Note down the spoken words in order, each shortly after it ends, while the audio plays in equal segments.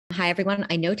Hi, everyone.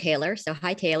 I know Taylor, so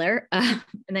hi, Taylor. And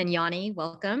then Yanni,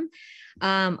 welcome.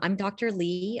 I'm Dr.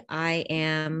 Lee. I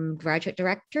am graduate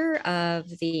director of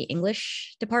the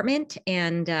English department,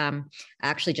 and I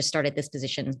actually just started this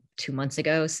position 2 months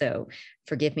ago. So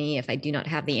forgive me if I do not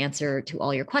have the answer to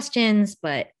all your questions,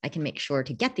 but I can make sure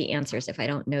to get the answers if I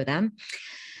don't know them.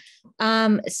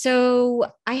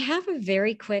 So I have a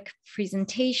very quick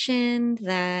presentation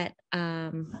that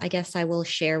I guess I will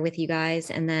share with you guys,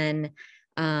 and then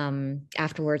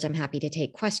afterwards, I'm happy to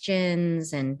take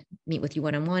questions and meet with you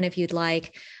one-on-one if you'd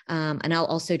like. And I'll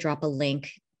also drop a link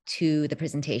to the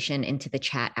presentation into the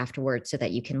chat afterwards so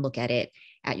that you can look at it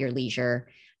at your leisure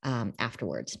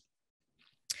afterwards.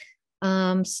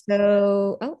 Oh,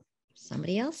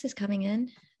 somebody else is coming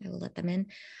in. I will let them in.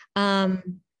 Hi,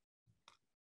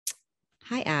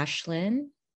 Ashlyn.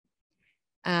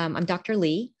 I'm Dr.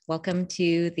 Lee. Welcome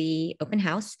to the open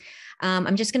house.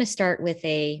 I'm just going to start with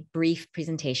a brief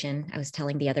presentation. I was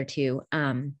telling the other two,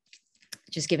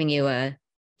 just giving you a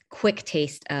quick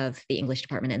taste of the English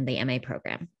department and the MA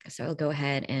program. So I'll go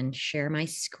ahead and share my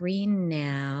screen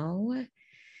now.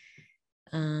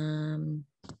 Hold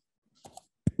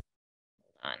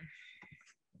on.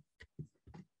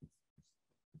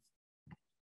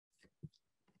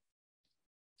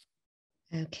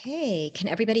 Okay, can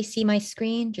everybody see my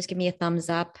screen? Just give me a thumbs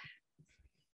up.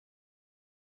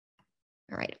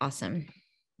 All right, awesome.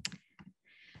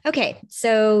 Okay,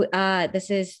 so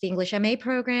this is the English MA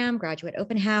program, graduate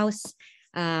open house.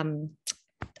 I'm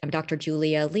Dr.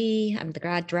 Julia Lee. I'm the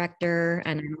grad director,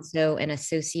 and I'm also an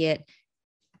associate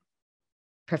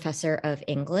professor of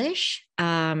English.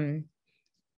 And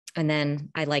then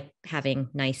I like having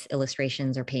nice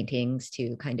illustrations or paintings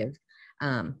to kind of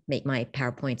make my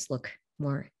PowerPoints look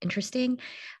more interesting.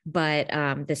 But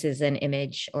this is an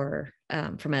image or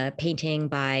from a painting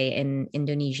by an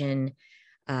Indonesian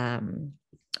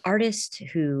artist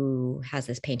who has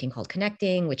this painting called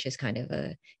Connecting, which is kind of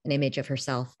an image of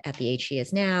herself at the age she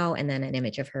is now, and then an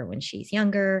image of her when she's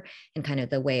younger, and kind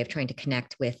of the way of trying to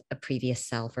connect with a previous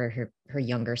self or her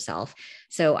younger self.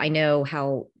 So I know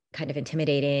how kind of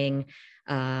intimidating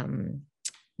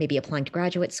maybe applying to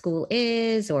graduate school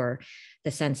is, or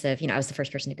the sense of, I was the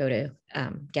first person to go to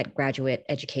get graduate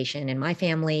education in my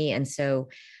family. And so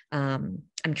I'm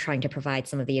trying to provide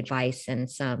some of the advice and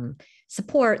some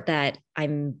support that I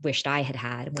wished I had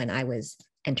had when I was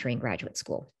entering graduate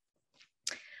school.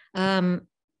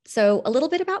 So a little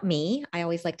bit about me. I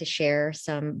always like to share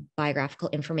some biographical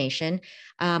information.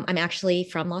 I'm actually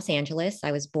from Los Angeles.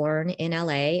 I was born in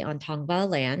LA on Tongva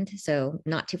land, so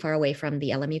not too far away from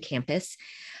the LMU campus.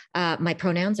 My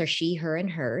pronouns are she, her,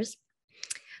 and hers.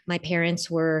 My parents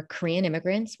were Korean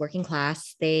immigrants, working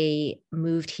class. They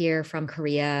moved here from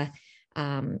Korea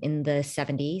in the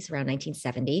 70s, around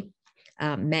 1970,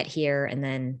 met here and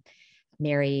then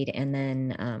married. And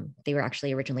then they were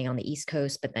actually originally on the East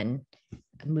Coast, but then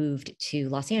moved to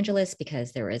Los Angeles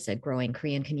because there was a growing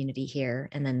Korean community here.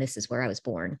 And then this is where I was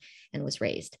born and was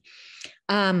raised.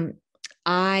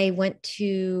 I went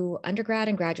to undergrad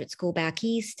and graduate school back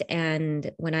east.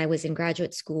 And when I was in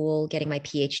graduate school getting my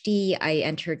PhD, I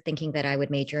entered thinking that I would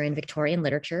major in Victorian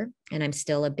literature. And I'm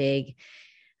still a big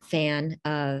fan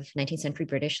of 19th century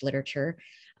British literature.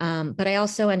 But I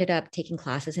also ended up taking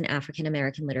classes in African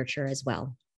American literature as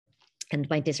well. And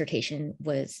my dissertation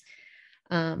was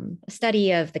a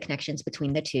study of the connections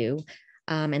between the two.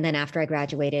 And then after I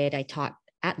graduated, I taught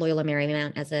at Loyola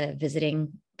Marymount as a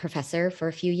visiting professor for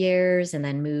a few years, and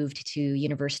then moved to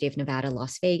University of Nevada,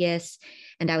 Las Vegas.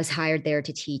 And I was hired there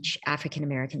to teach African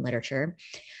American literature.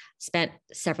 Spent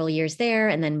several years there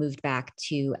and then moved back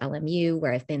to LMU,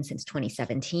 where I've been since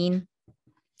 2017.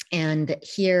 And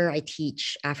here I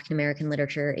teach African American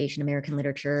literature, Asian American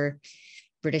literature,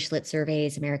 British Lit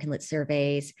Surveys, American Lit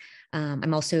Surveys.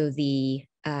 I'm also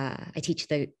I teach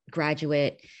the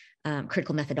graduate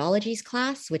critical methodologies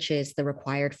class, which is the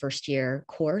required first year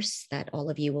course that all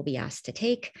of you will be asked to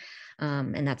take.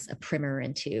 And that's a primer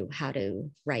into how to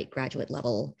write graduate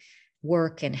level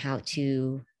work and how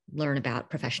to learn about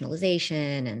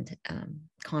professionalization and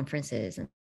conferences and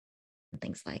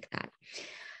things like that.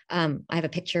 I have a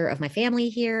picture of my family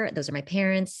here. Those are my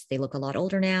parents. They look a lot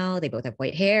older now. They both have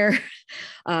white hair.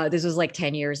 This was like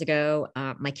 10 years ago.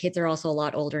 My kids are also a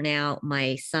lot older now.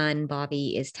 My son,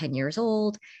 Bobby, is 10 years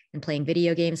old and playing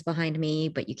video games behind me,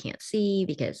 but you can't see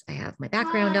because I have my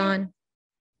background on.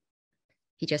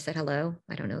 He just said hello.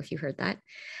 I don't know if you heard that.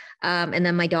 And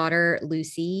then my daughter,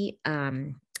 Lucy,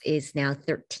 is now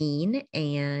 13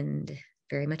 and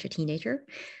very much a teenager.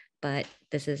 But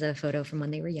this is a photo from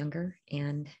when they were younger.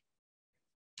 And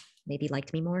maybe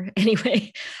liked me more.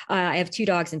 Anyway, I have 2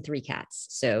 dogs and 3 cats.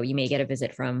 So you may get a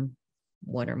visit from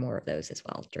one or more of those as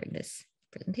well during this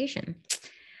presentation.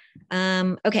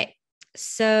 Okay,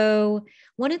 so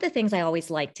one of the things I always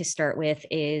like to start with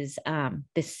is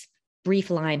this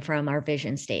brief line from our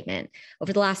vision statement.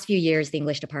 Over the last few years, the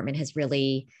English department has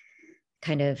really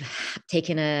kind of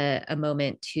taken a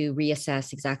moment to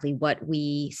reassess exactly what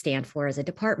we stand for as a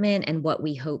department and what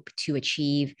we hope to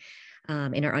achieve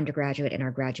in our undergraduate and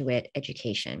our graduate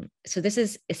education. So this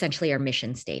is essentially our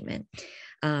mission statement.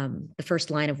 The first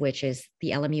line of which is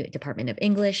the LMU Department of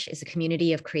English is a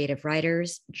community of creative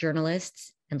writers,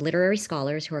 journalists, and literary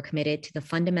scholars who are committed to the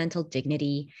fundamental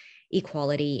dignity,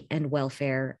 equality, and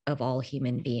welfare of all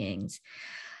human beings.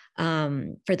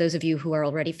 For those of you who are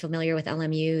already familiar with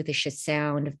LMU, this should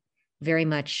sound very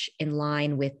much in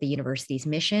line with the university's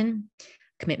mission,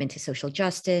 commitment to social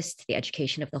justice, to the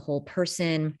education of the whole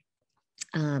person.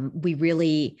 We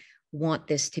really want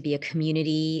this to be a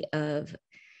community of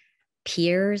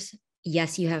peers.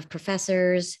 Yes, you have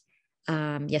professors.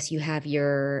 Yes, you have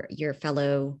your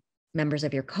fellow members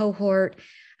of your cohort.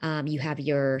 You have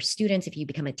your students. If you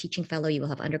become a teaching fellow, you will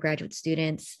have undergraduate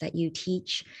students that you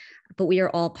teach. But we are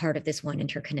all part of this one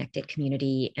interconnected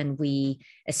community, and we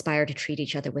aspire to treat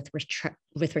each other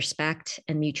with respect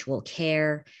and mutual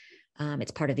care.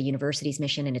 It's part of the university's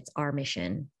mission, and it's our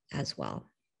mission as well.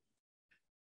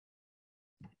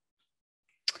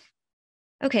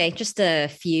 Okay, just a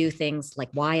few things like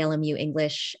why LMU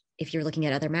English. If you're looking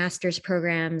at other master's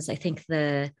programs, I think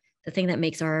the thing that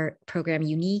makes our program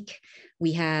unique,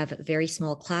 we have very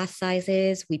small class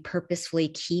sizes. We purposefully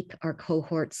keep our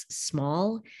cohorts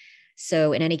small.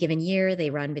 So in any given year, they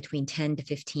run between 10 to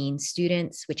 15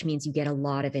 students, which means you get a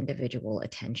lot of individual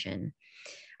attention.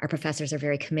 Our professors are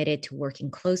very committed to working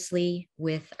closely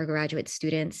with our graduate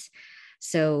students.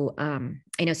 So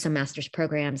I know some master's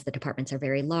programs, the departments are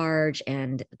very large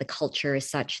and the culture is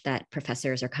such that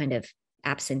professors are kind of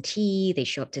absentee. They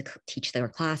show up to teach their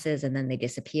classes and then they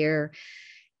disappear.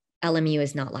 LMU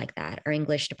is not like that. Our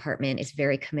English department is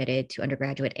very committed to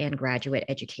undergraduate and graduate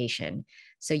education.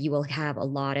 So you will have a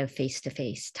lot of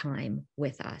face-to-face time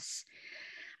with us.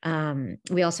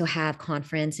 We also have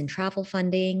conference and travel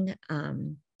funding.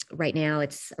 Right now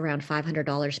it's around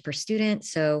 $500 per student.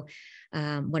 So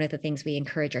one of the things we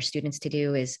encourage our students to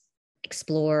do is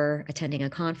explore attending a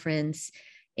conference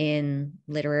in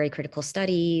literary critical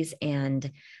studies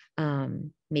and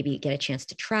maybe get a chance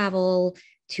to travel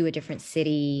to a different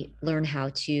city, learn how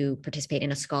to participate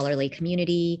in a scholarly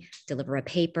community, deliver a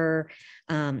paper.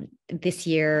 This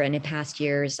year and in past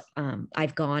years,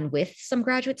 I've gone with some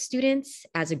graduate students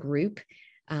as a group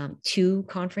to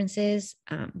conferences.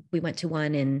 We went to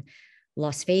one in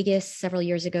Las Vegas several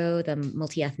years ago, the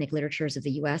Multi-Ethnic Literatures of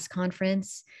the US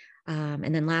conference.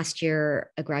 And then last year,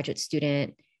 a graduate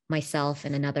student, myself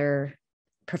and another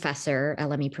professor,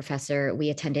 LME professor, we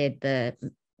attended the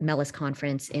Mellis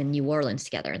conference in New Orleans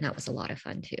together. And that was a lot of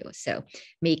fun too. So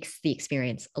makes the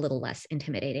experience a little less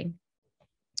intimidating.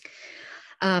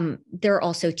 There are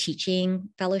also teaching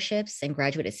fellowships and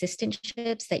graduate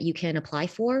assistantships that you can apply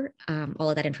for. All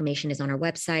of that information is on our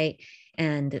website,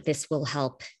 and this will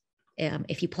help.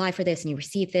 If you apply for this and you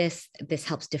receive this, this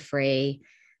helps defray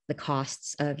the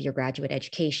costs of your graduate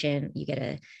education. You get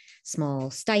a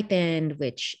small stipend,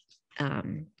 which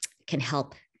can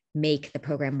help make the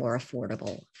program more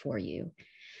affordable for you.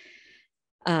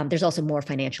 There's also more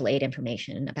financial aid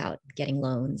information about getting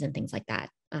loans and things like that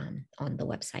on the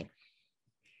website.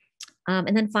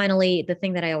 And then finally, the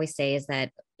thing that I always say is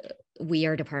that we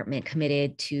are a department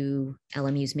committed to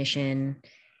LMU's mission,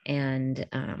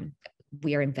 and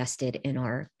we are invested in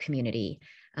our community.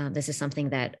 This is something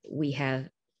that we have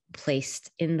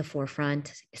placed in the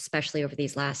forefront, especially over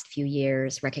these last few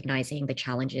years, recognizing the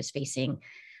challenges facing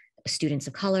students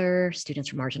of color, students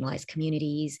from marginalized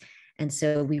communities. And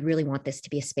so we really want this to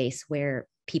be a space where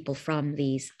people from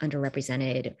these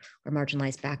underrepresented or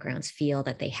marginalized backgrounds feel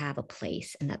that they have a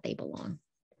place and that they belong.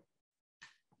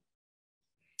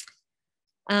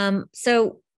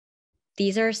 So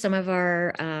these are some of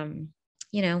our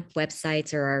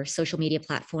websites or our social media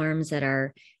platforms that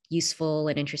are useful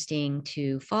and interesting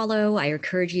to follow. I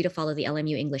encourage you to follow the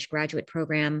LMU English Graduate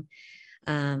Program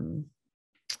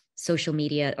social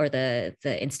media, or the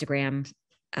Instagram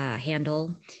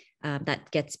handle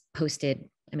that gets posted.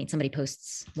 I mean, somebody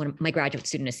posts, one of my graduate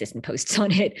student assistant posts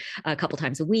on it a couple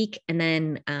times a week. And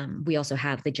then we also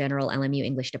have the general LMU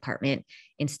English Department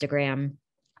Instagram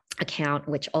account,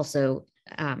 which also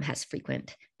has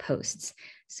frequent posts.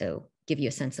 So give you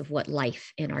a sense of what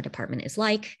life in our department is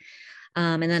like.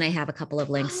 And then I have a couple of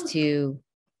links to,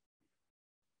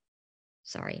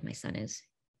 sorry, my son is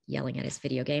yelling at his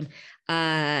video game.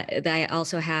 I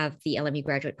also have the LMU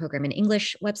Graduate Program in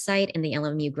English website and the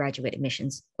LMU Graduate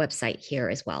Admissions website here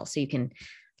as well. So you can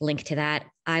link to that.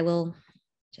 I will,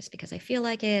 just because I feel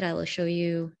like it, I will show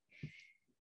you.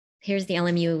 Here's the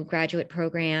LMU Graduate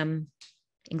Program,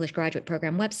 English Graduate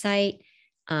Program website.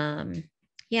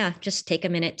 Yeah, just take a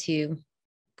minute to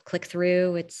click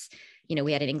through. It's,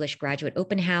 we had an English graduate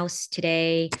open house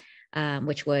today,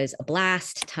 which was a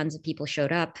blast. Tons of people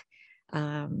showed up.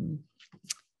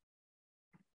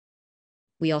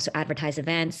 We also advertise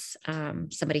events.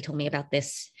 Somebody told me about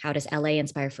this. How does LA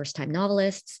inspire first-time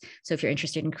novelists? So if you're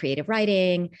interested in creative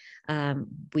writing,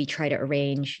 we try to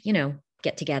arrange,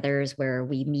 get-togethers where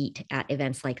we meet at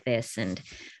events like this and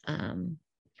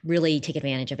really take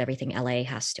advantage of everything LA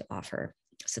has to offer.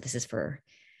 So this is for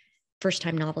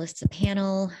first-time novelists, a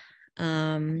panel.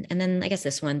 And then I guess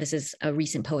this is a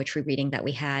recent poetry reading that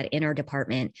we had in our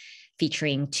department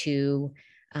featuring 2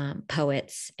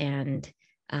 poets, and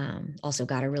also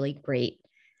got a really great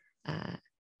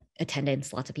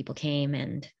attendance. Lots of people came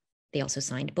and they also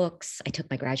signed books. I took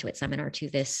my graduate seminar to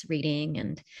this reading,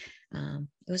 and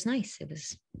it was nice. It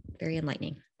was very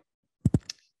enlightening.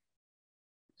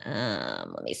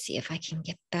 Let me see if I can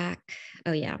get back.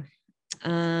 Oh yeah.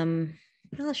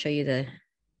 I'll show you the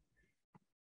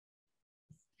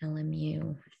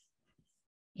LMU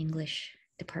English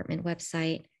department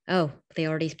website. Oh, they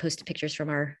already posted pictures from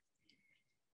our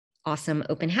awesome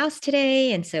open house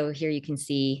today. And so here you can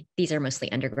see, these are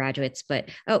mostly undergraduates, but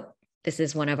this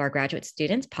is one of our graduate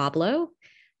students, Pablo.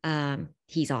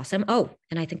 He's awesome. Oh,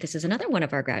 and I think this is another one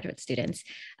of our graduate students.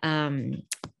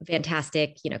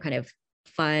 Fantastic, kind of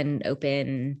fun,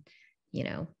 open,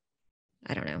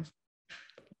 I don't know,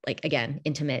 like, again,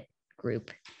 intimate group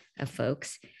of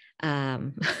folks.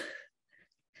 That's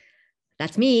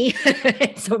me,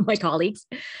 some of my colleagues.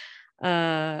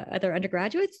 Other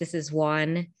undergraduates, this is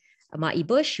Juan Amai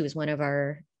Bush, who is one of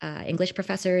our English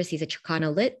professors. He's a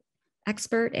Chicano lit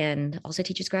expert and also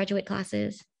teaches graduate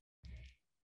classes.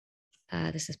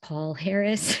 This is Paul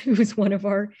Harris, who's one of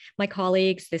my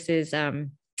colleagues. This is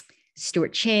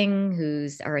Stuart Ching,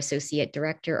 who's our associate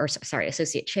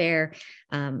chair.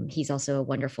 He's also a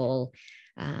wonderful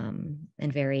and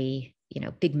very,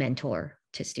 big mentor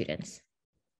to students.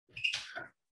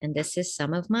 And this is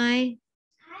some of my,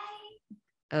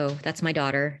 that's my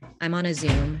daughter. I'm on a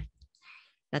Zoom.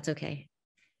 That's okay.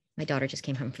 My daughter just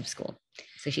came home from school,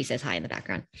 so she says hi in the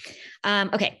background.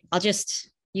 Okay,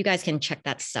 you guys can check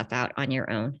that stuff out on your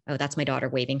own. Oh, that's my daughter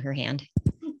waving her hand.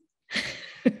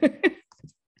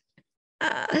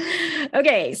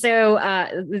 Okay, so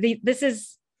this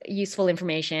is useful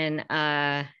information.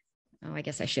 I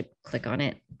guess I should click on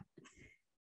it.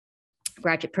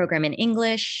 Graduate program in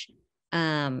English.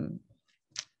 And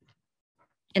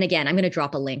again, I'm going to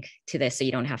drop a link to this so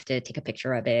you don't have to take a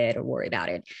picture of it or worry about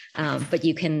it. But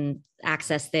you can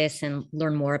access this and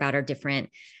learn more about our different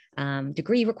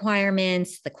degree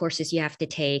requirements, the courses you have to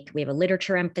take. We have a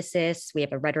literature emphasis, we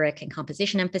have a rhetoric and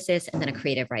composition emphasis, and then a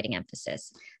creative writing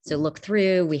emphasis. So look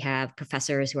through, we have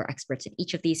professors who are experts in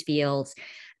each of these fields.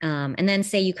 And then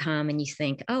say you come and you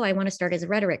think, I want to start as a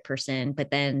rhetoric person,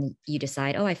 but then you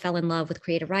decide, I fell in love with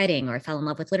creative writing, or I fell in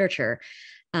love with literature.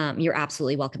 You're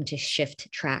absolutely welcome to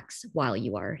shift tracks while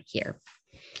you are here.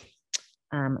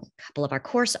 A couple of our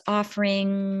course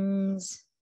offerings.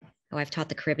 I've taught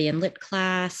the Caribbean Lit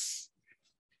class.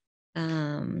 There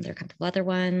are a couple of other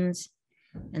ones.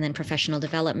 And then professional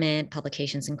development,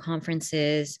 publications and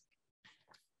conferences.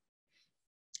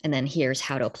 And then here's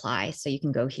how to apply. So you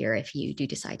can go here if you do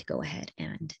decide to go ahead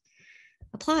and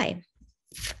apply.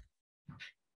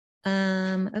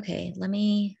 Okay, let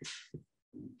me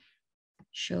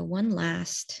show one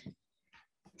last.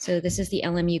 So this is the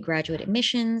LMU graduate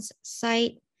admissions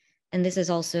site. And this is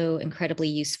also incredibly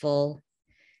useful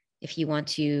if you want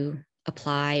to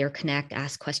apply or connect,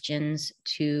 ask questions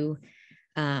to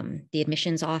the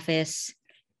admissions office,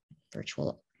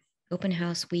 virtual open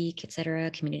house week,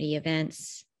 etc., community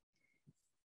events,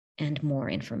 and more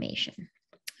information.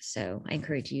 So I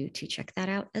encourage you to check that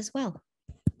out as well.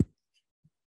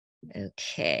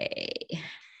 Okay.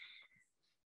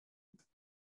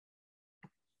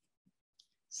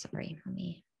 Sorry, let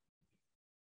me,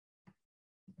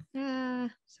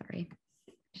 sorry,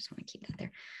 just want to keep that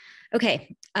there.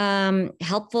 Okay,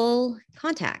 helpful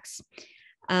contacts.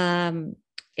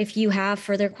 If you have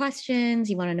further questions,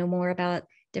 you want to know more about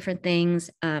different things,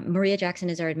 Maria Jackson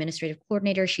is our administrative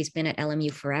coordinator. She's been at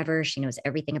LMU forever. She knows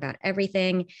everything about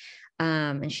everything.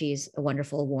 And she's a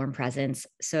wonderful, warm presence.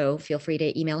 So feel free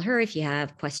to email her if you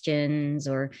have questions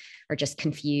or are just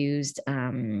confused.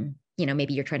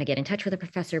 maybe you're trying to get in touch with a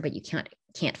professor, but you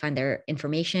can't find their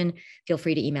information, feel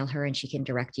free to email her and she can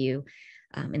direct you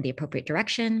in the appropriate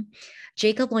direction.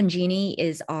 Jacob Longini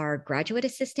is our graduate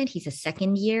assistant. He's a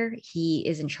second year. He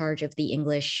is in charge of the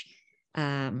English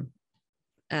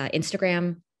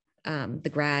Instagram,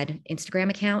 the grad Instagram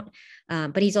account,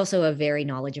 but he's also a very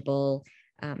knowledgeable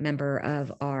member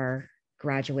of our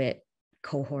graduate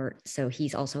cohort. So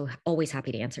he's also always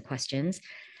happy to answer questions.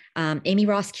 Amy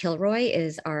Ross Kilroy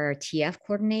is our TF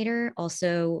coordinator,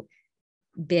 also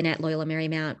been at Loyola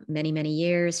Marymount many, many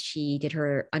years. She did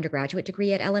her undergraduate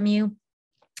degree at LMU,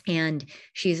 and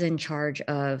she's in charge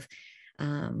of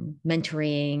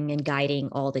mentoring and guiding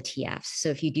all the TFs. So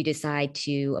if you do decide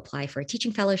to apply for a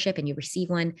teaching fellowship and you receive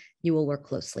one, you will work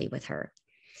closely with her.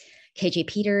 KJ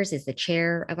Peters is the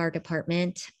chair of our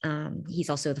department. He's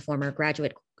also the former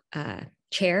graduate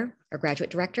chair or graduate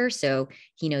director. So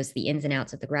he knows the ins and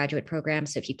outs of the graduate program.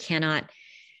 So if you cannot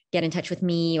get in touch with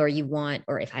me or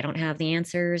if I don't have the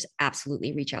answers,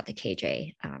 absolutely reach out to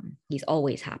KJ. He's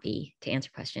always happy to answer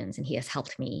questions and he has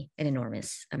helped me an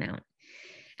enormous amount.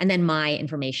 And then my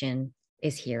information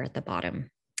is here at the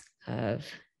bottom of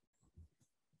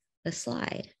the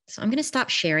slide. So I'm going to stop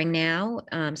sharing now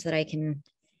so that I can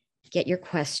get your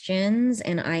questions.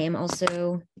 And I am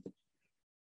also,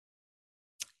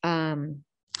 I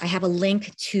have a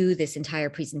link to this entire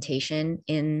presentation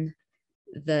in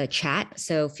the chat.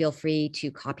 So feel free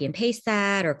to copy and paste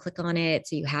that or click on it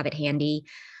so you have it handy.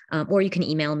 Or you can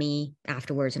email me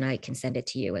afterwards and I can send it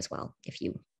to you as well if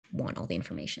you want all the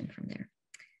information from there.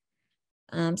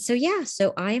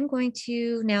 So I am going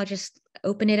to now just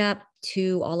open it up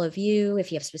to all of you.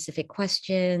 If you have specific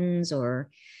questions or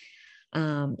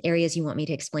areas you want me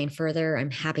to explain further,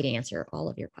 I'm happy to answer all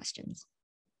of your questions.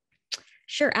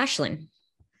 Sure, Ashlyn.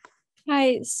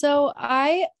 Hi, so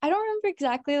I don't remember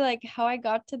exactly like how I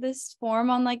got to this form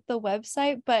on like the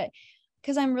website, but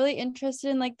because I'm really interested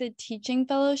in like the teaching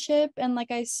fellowship and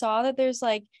like I saw that there's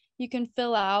like you can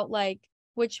fill out like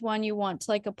which one you want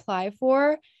to like apply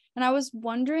for. And I was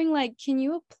wondering like, can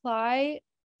you apply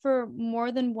for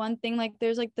more than one thing? Like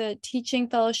there's like the teaching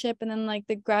fellowship and then like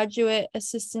the graduate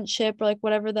assistantship or like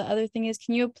whatever the other thing is.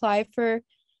 Can you apply for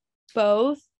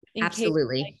both in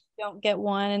Absolutely. case like, you don't get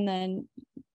one and then,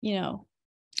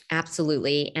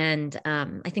 Absolutely. And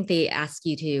I think they ask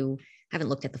you to, I haven't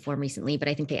looked at the form recently, but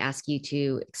I think they ask you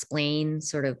to explain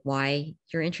sort of why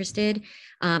you're interested.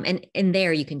 And in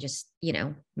there, you can just,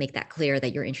 make that clear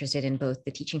that you're interested in both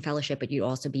the teaching fellowship, but you'd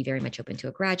also be very much open to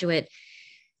a graduate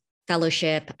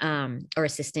fellowship or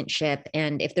assistantship.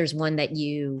 And if there's one that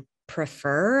you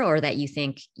prefer or that you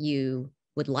think you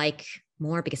would like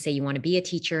more, because say you want to be a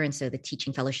teacher and so the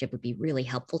teaching fellowship would be really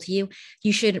helpful to you,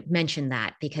 you should mention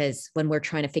that, because when we're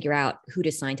trying to figure out who to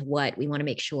assign to what, we want to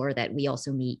make sure that we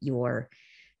also meet your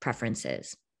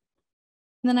preferences.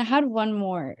 And then I had one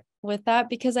more with that,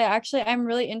 because I'm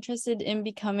really interested in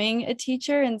becoming a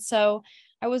teacher. And so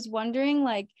I was wondering,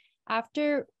 like,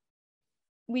 after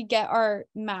we get our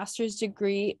master's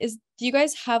degree, do you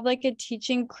guys have like a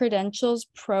teaching credentials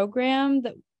program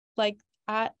that like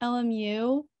at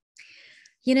LMU?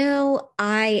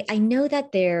 I know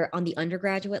that there on the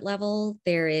undergraduate level,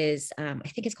 there is, I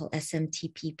think it's called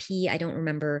SMTPP. I don't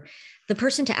remember. The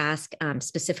person to ask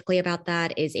specifically about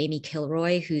that is Amy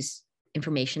Kilroy, whose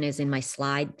information is in my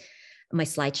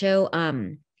slideshow.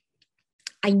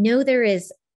 I know there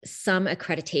is some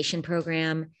accreditation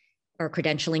program or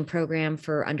credentialing program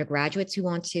for undergraduates who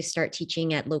want to start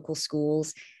teaching at local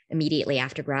schools immediately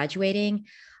after graduating.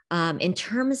 In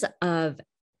terms of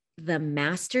the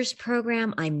master's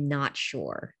program, I'm not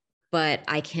sure, but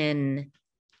I can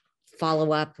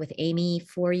follow up with Amy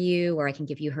for you, or I can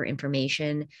give you her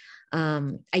information.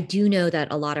 I do know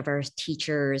that a lot of our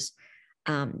teachers,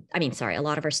 a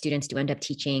lot of our students do end up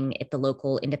teaching at the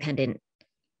local independent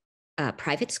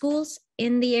private schools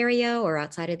in the area or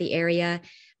outside of the area,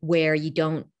 where you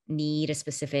don't need a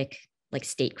specific like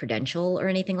state credential or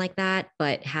anything like that,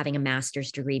 but having a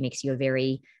master's degree makes you a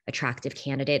very attractive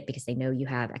candidate because they know you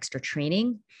have extra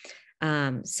training.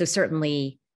 So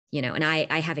certainly, and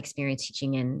I have experience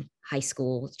teaching in high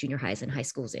schools, junior highs and high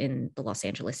schools in the Los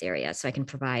Angeles area, so I can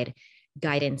provide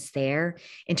guidance there.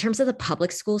 In terms of the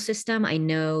public school system, I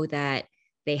know that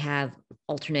they have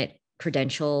alternate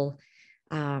credential,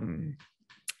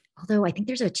 although I think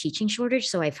there's a teaching shortage.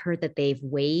 So I've heard that they've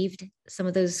waived some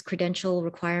of those credential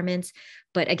requirements.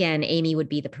 But again, Amy would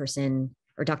be the person,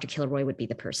 or Dr. Kilroy would be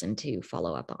the person to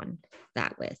follow up on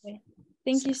that with. Okay.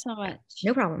 Thank you so much.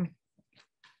 No problem.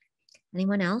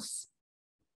 Anyone else?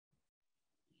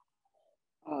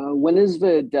 When is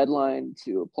the deadline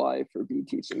to apply for the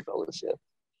teaching fellowship?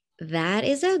 That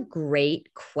is a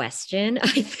great question.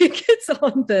 I think it's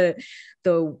on the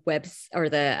webs or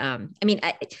I mean,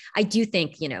 I do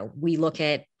think, we look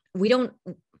at, we don't,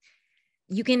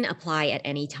 you can apply at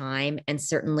any time. And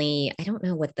certainly I don't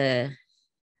know what God,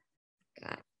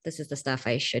 this is the stuff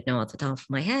I should know off the top of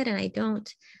my head. And I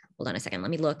don't, hold on a second.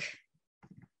 Let me look.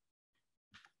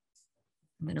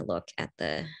 I'm going to look at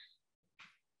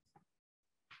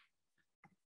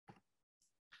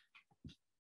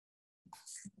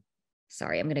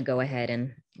sorry, I'm going to go ahead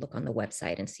and look on the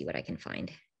website and see what I can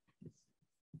find.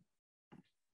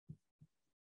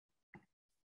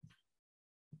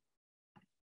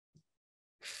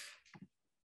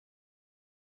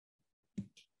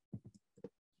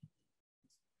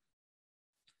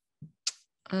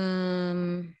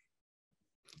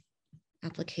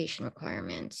 Application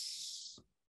requirements.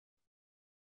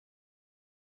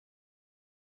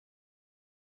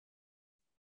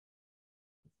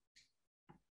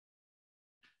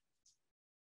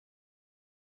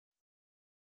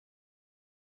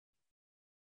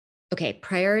 Okay,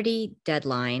 priority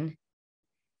deadline.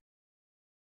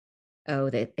 Oh,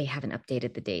 they haven't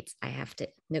updated the dates. I have to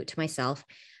note to myself.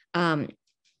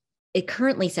 It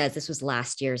currently says this was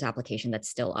last year's application that's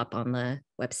still up on the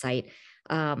website.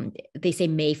 They say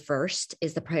May 1st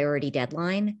is the priority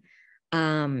deadline.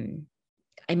 I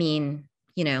mean,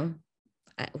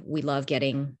 we love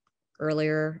getting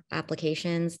earlier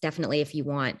applications. Definitely if you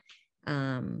want,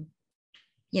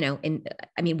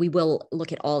 we will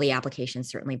look at all the applications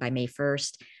certainly by May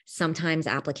 1st. Sometimes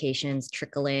applications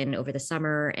trickle in over the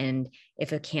summer. And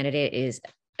if a candidate is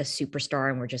a superstar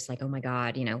and we're just like, oh my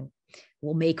God,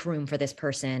 we'll make room for this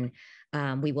person,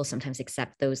 we will sometimes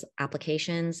accept those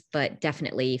applications, but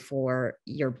definitely for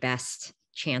your best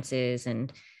chances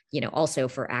and, also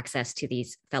for access to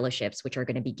these fellowships, which are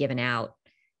going to be given out,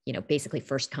 basically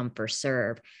first come, first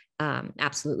serve,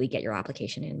 absolutely get your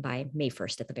application in by May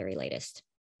 1st at the very latest.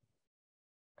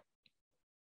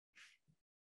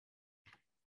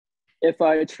 If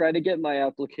I try to get my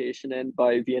application in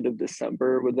by the end of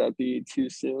December, would that be too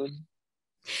soon?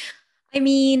 I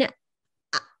mean,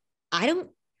 I don't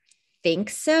think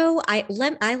so.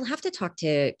 I'll have to talk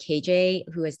to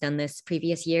KJ, who has done this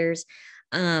previous years.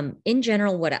 In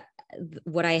general,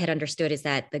 what I had understood is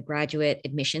that the graduate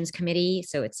admissions committee,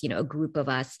 so it's, a group of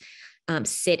us,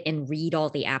 sit and read all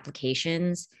the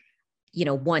applications,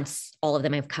 once all of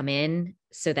them have come in,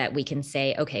 so that we can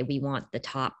say, okay, we want the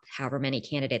top however many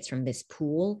candidates from this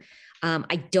pool.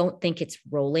 I don't think it's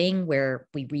rolling where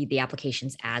we read the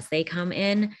applications as they come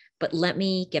in, but let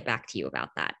me get back to you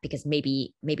about that, because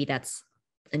maybe that's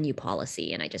a new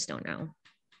policy and I just don't know.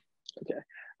 Okay.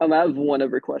 I have one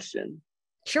other question.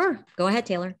 Sure. Go ahead,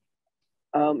 Taylor.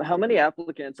 How many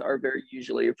applicants are there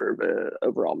usually for the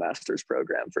overall master's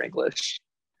program for English?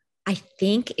 I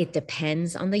think it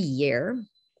depends on the year.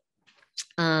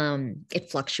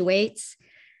 It fluctuates.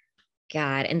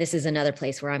 God, and this is another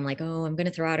place where I'm like, oh, I'm going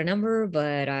to throw out a number,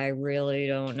 but I really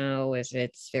don't know if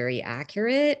it's very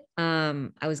accurate. I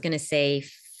was going to say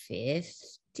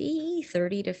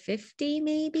 30 to 50,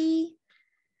 maybe.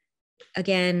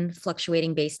 Again,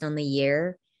 fluctuating based on the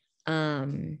year.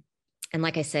 And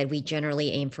like I said, we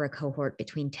generally aim for a cohort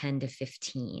between 10 to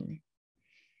 15.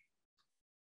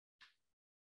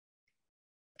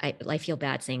 I feel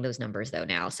bad saying those numbers though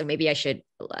now. So maybe I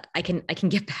can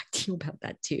get back to you about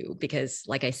that too, because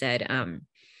like I said,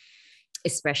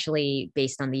 especially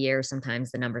based on the year, sometimes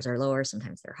the numbers are lower,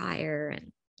 sometimes they're higher,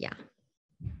 and yeah.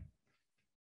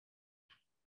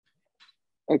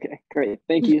 Okay, great.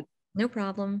 Thank you. No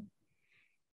problem.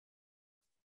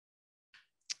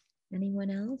 Anyone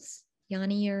else?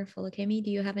 Yanni or Folakemi, do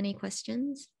you have any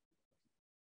questions?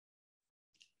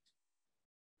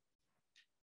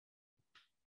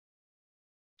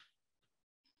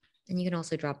 And you can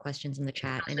also drop questions in the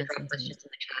chat. I know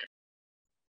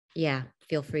yeah,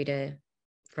 feel free to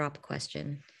drop a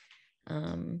question.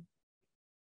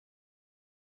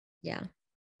 Yeah.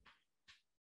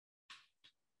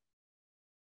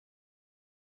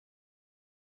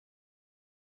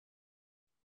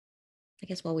 I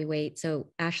guess while we wait, so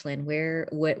Ashlyn, where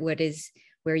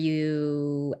are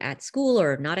you at school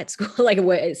or not at school? Like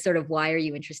what sort of, why are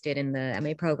you interested in the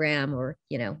MA program, or,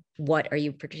 what are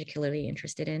you particularly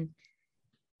interested in?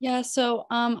 Yeah, so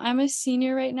I'm a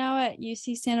senior right now at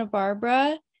UC Santa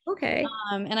Barbara. Okay.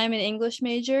 And I'm an English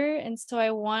major, and so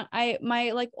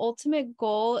my like ultimate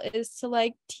goal is to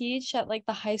like teach at like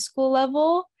the high school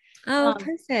level. Oh,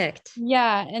 perfect.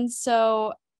 Yeah, and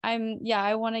so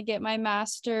I want to get my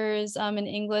master's in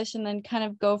English and then kind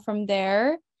of go from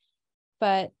there.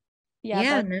 But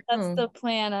yeah, that's the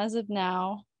plan as of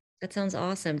now. That sounds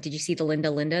awesome. Did you see the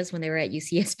Lindas when they were at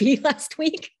UCSB last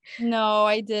week? No,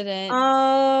 I didn't.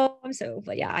 Oh,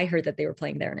 but yeah, I heard that they were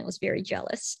playing there and I was very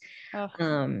jealous. Oh.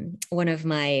 One of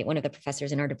the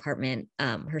professors in our department,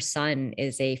 her son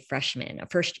is a freshman,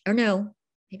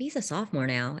 maybe he's a sophomore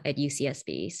now at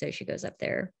UCSB. So she goes up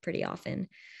there pretty often.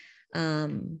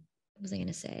 What was I going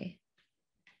to say?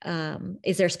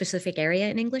 Is there a specific area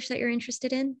in English that you're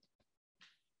interested in?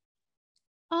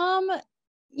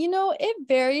 It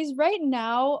varies. Right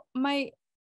now, my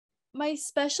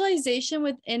specialization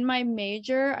within my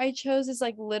major I chose is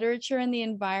like literature and the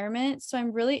environment. So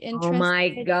I'm really interested. Oh my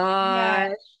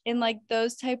gosh. In like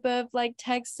those type of like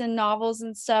texts and novels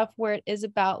and stuff where it is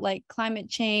about like climate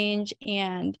change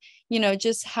and,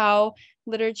 just how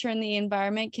literature and the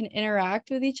environment can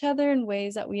interact with each other in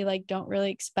ways that we like don't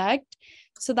really expect.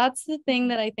 So that's the thing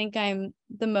that I think I'm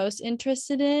the most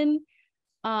interested in.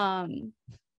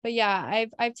 But yeah,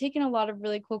 I've taken a lot of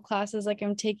really cool classes. Like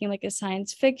I'm taking like a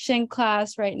science fiction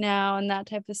class right now and that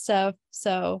type of stuff.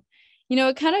 So,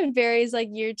 it kind of varies like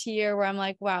year to year where I'm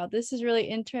like, wow, this is really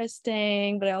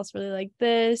interesting, but I also really like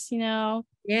this,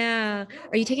 Yeah.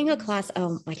 Are you taking a class?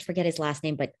 I forget his last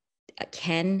name, but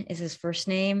Ken is his first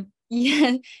name.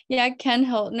 Yeah. Yeah. Ken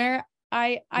Hiltner.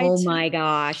 My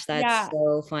gosh, that's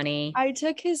so funny. I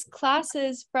took his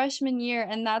classes freshman year,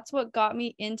 and that's what got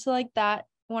me into like that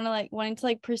wanting to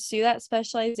like pursue that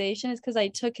specialization is because I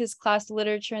took his class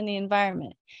literature and the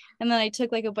environment. And then I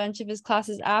took like a bunch of his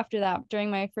classes after that during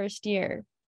my first year.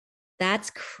 That's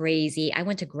crazy. I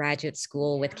went to graduate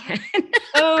school with Ken.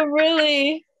 Oh,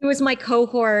 really? He was my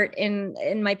cohort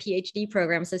in my PhD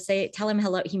program. So tell him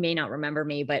hello. He may not remember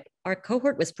me, but our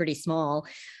cohort was pretty small.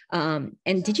 And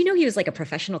did you know he was like a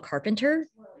professional carpenter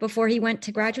before he went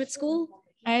to graduate school?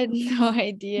 I had no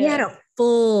idea. He had a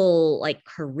full like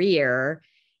career.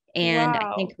 And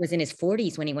wow. I think was in his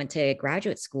 40s when he went to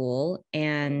graduate school.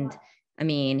 And I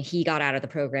mean, he got out of the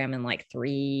program in like 3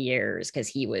 years because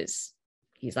he's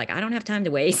like, I don't have time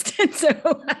to waste. So,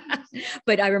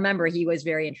 but I remember he was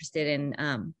very interested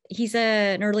in, he's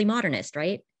an early modernist,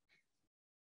 right?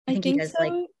 I think he does so.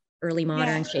 Like early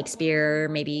modern Shakespeare,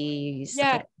 maybe.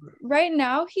 Yeah. Right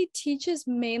now he teaches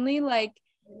mainly like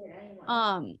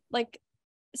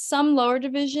some lower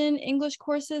division English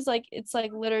courses, like it's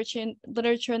like literature and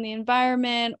the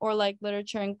environment, or like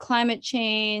literature and climate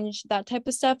change, that type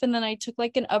of stuff. And then I took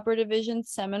like an upper division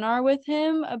seminar with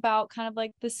him about kind of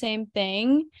like the same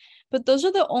thing. But those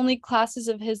are the only classes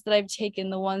of his that I've taken,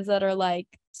 the ones that are like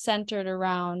centered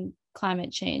around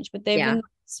climate change. But they've been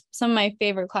some of my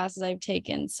favorite classes I've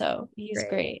taken. So he's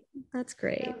great. That's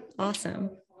great. Awesome.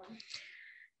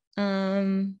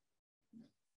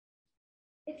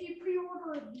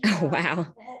 Oh, wow.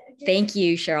 Thank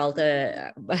you, Cheryl,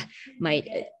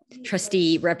 my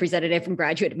trustee representative from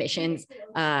graduate admissions,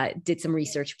 did some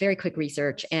research, very quick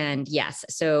research. And yes,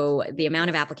 so the amount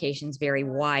of applications vary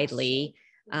widely.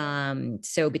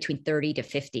 So between 30 to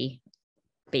 50,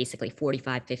 basically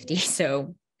 45, 50.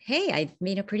 So, hey, I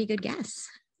made a pretty good guess.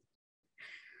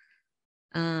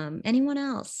 Anyone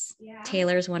else? Yeah.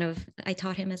 Taylor's I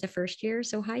taught him as a first year.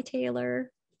 So hi, Taylor.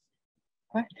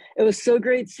 It was so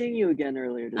great seeing you again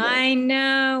earlier today. I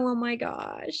know. Oh my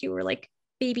gosh. You were like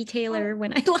baby Taylor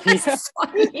when I last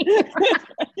saw you.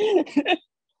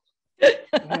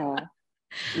 Yeah.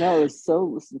 No, it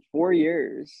was 4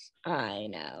 years. I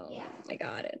know. I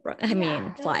got it. I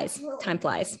mean, time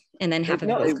flies. And then half of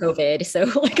it was COVID. So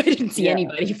like I didn't see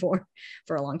anybody for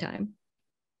a long time.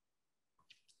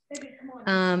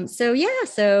 So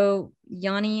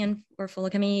Yanni or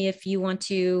Fulakami, if you want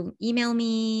to email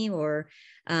me or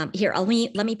here,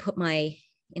 let me put my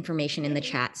information in the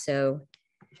chat so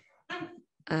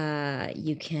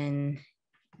you can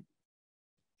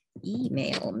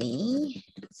email me.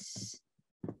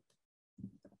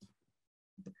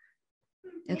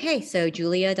 Okay, so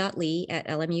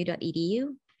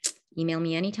julia.lee@lmu.edu. Email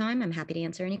me anytime. I'm happy to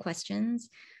answer any questions.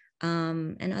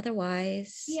 And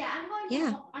otherwise,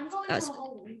 I'm going to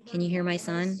can you hear my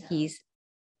son?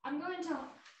 I'm going to,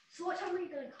 so what time are you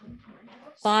going to come?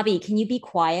 Bobby, can you be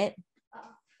quiet?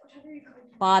 What time are you coming?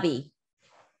 Bobby.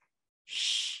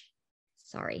 Shh.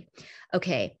 Sorry.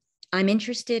 Okay. I'm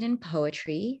interested in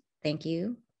poetry. Thank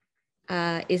you.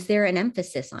 Is there an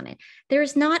emphasis on it?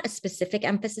 There's not a specific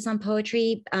emphasis on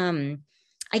poetry. Are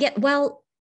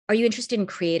you interested in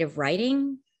creative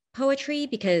writing poetry?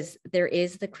 Because there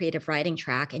is the creative writing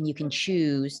track and you can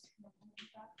choose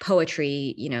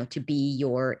poetry, to be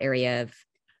your area of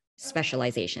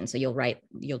specialization. So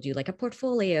you'll do like a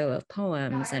portfolio of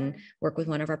poems and work with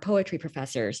one of our poetry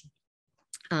professors.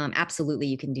 Absolutely,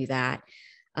 you can do that.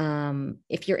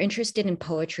 If you're interested in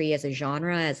poetry as a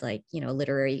genre, as like, you know,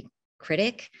 literary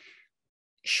critic,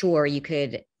 sure, you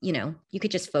could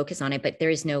just focus on it, but there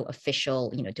is no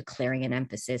official, you know, declaring an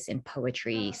emphasis in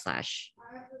poetry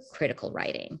 / critical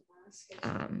writing.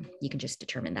 You can just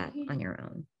determine that on your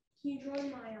own.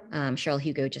 Cheryl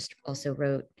Hugo just also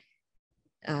wrote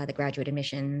the graduate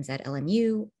admissions at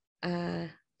LMU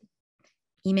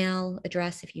email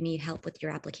address if you need help with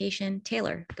your application.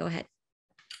 Taylor, go ahead.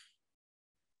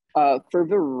 For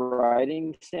the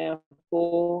writing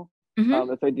sample,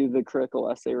 if I do the critical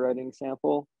essay writing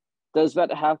sample, does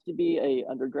that have to be a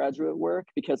undergraduate work?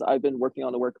 Because I've been working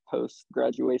on the work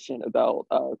post-graduation about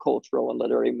cultural and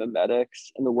literary memetics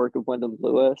and the work of Wyndham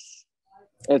Lewis.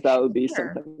 If that would be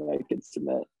something I could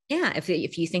submit. Yeah, if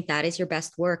you think that is your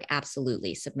best work,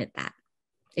 absolutely submit that.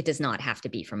 It does not have to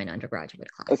be from an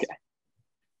undergraduate class.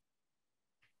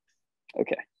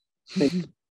 Okay. Thank you.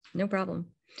 No problem.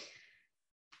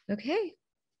 Okay.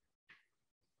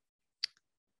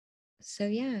 So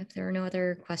yeah, if there are no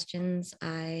other questions,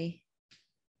 I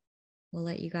will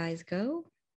let you guys go.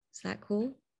 Is that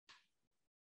cool?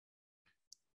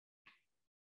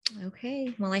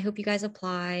 Okay, well, I hope you guys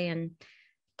apply, and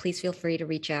please feel free to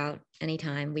reach out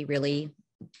anytime. We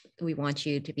want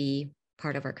you to be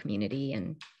part of our community.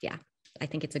 And yeah, I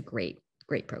think it's a great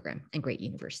program and great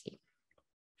university.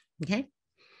 Okay.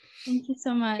 Thank you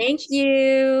so much. Thank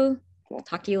you.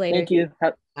 Talk to you later. Thank you.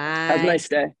 Bye. Have a nice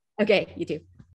day. Okay, you too.